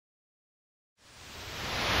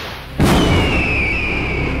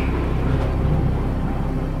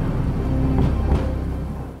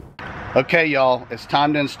Okay y'all, it's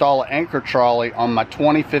time to install an anchor trolley on my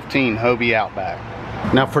 2015 Hobie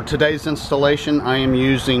Outback. Now for today's installation, I am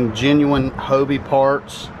using genuine Hobie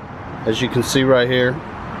parts, as you can see right here.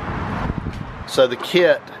 So the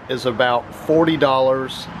kit is about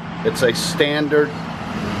 $40. It's a standard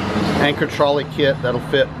anchor trolley kit that'll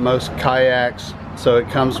fit most kayaks. So it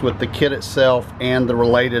comes with the kit itself and the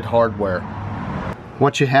related hardware.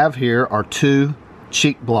 What you have here are two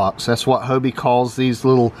cheek blocks. That's what Hobie calls these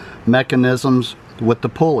little mechanisms with the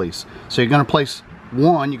pulleys. So you're going to place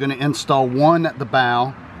one, you're going to install one at the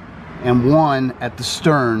bow and one at the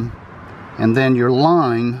stern, and then your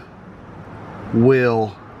line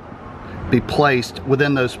will be placed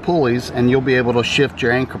within those pulleys and you'll be able to shift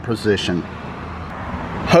your anchor position.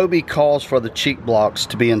 Hobie calls for the cheek blocks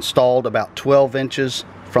to be installed about 12 inches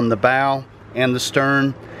from the bow and the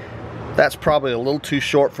stern. That's probably a little too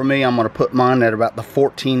short for me. I'm going to put mine at about the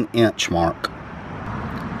 14-inch mark.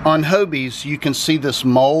 On Hobies, you can see this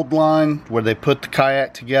mold line where they put the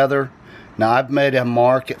kayak together. Now I've made a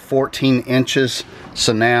mark at 14 inches,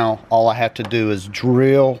 so now all I have to do is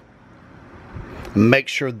drill, make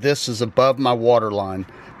sure this is above my water line.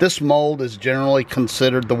 This mold is generally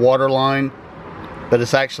considered the water line, but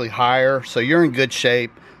it's actually higher, so you're in good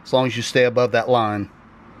shape as long as you stay above that line.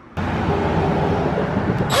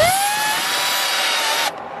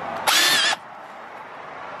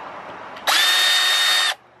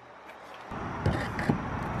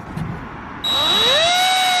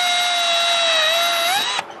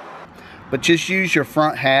 But just use your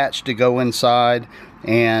front hatch to go inside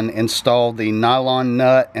and install the nylon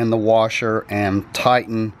nut and the washer and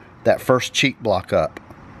tighten that first cheek block up.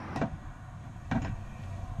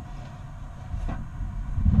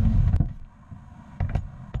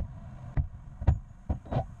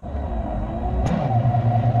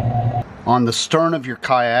 On the stern of your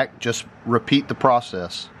kayak, just repeat the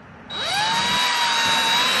process.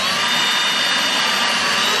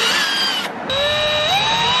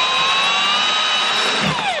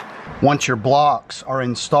 Once your blocks are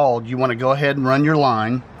installed, you want to go ahead and run your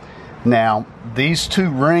line. Now, these two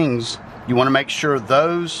rings, you want to make sure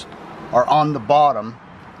those are on the bottom.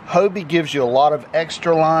 Hobie gives you a lot of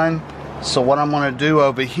extra line, so what I'm going to do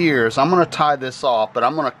over here is I'm going to tie this off, but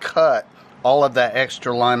I'm going to cut all of that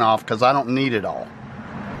extra line off because I don't need it all.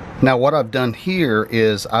 Now what I've done here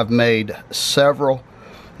is I've made several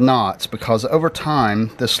knots because over time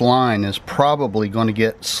this line is probably going to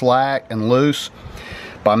get slack and loose.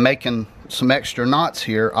 By making some extra knots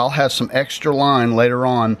here, I'll have some extra line later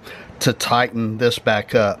on to tighten this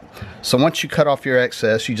back up. So once you cut off your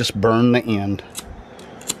excess, you just burn the end.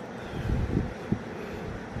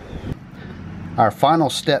 Our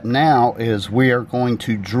final step now is we are going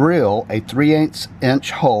to drill a 3/8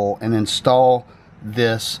 inch hole and install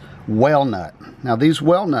this well nut. Now these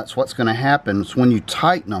well nuts, what's going to happen is when you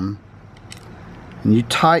tighten them, and you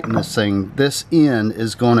tighten this thing, this end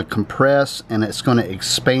is going to compress and it's going to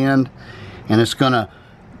expand, and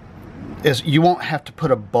you won't have to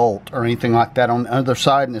put a bolt or anything like that on the other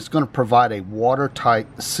side, and it's going to provide a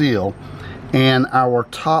watertight seal. And our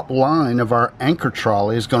top line of our anchor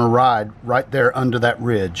trolley is going to ride right there under that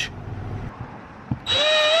ridge.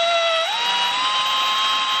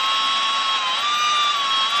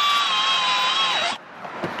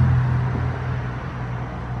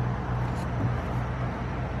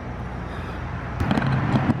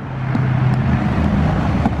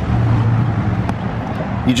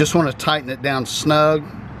 You just want to tighten it down snug,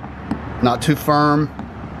 not too firm.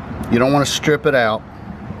 You don't want to strip it out.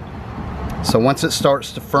 So once it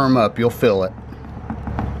starts to firm up, you'll feel it.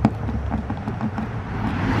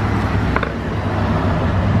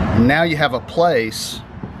 Now you have a place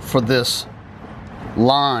for this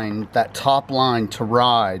line, that top line, to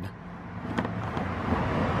ride.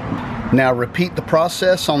 Now repeat the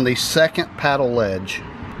process on the second paddle ledge.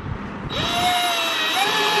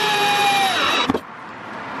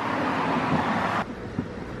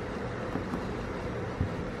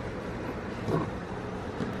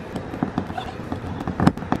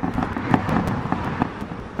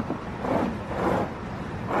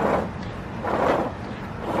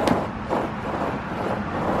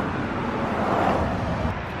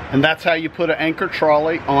 And that's how you put an anchor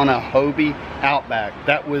trolley on a Hobie Outback.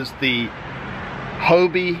 That was the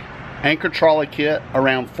Hobie anchor trolley kit,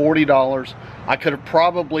 around $40. I could have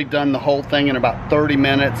probably done the whole thing in about 30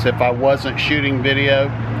 minutes if I wasn't shooting video.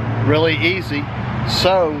 Really easy.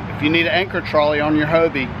 So if you need an anchor trolley on your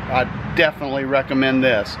Hobie, I definitely recommend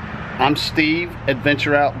this. I'm Steve,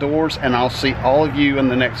 Adventure Outdoors, and I'll see all of you in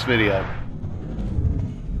the next video.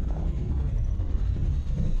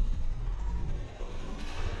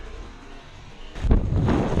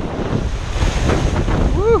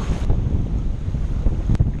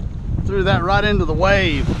 threw that right into the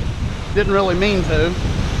wave. Didn't really mean to,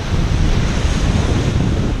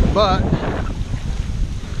 but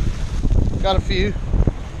got a few.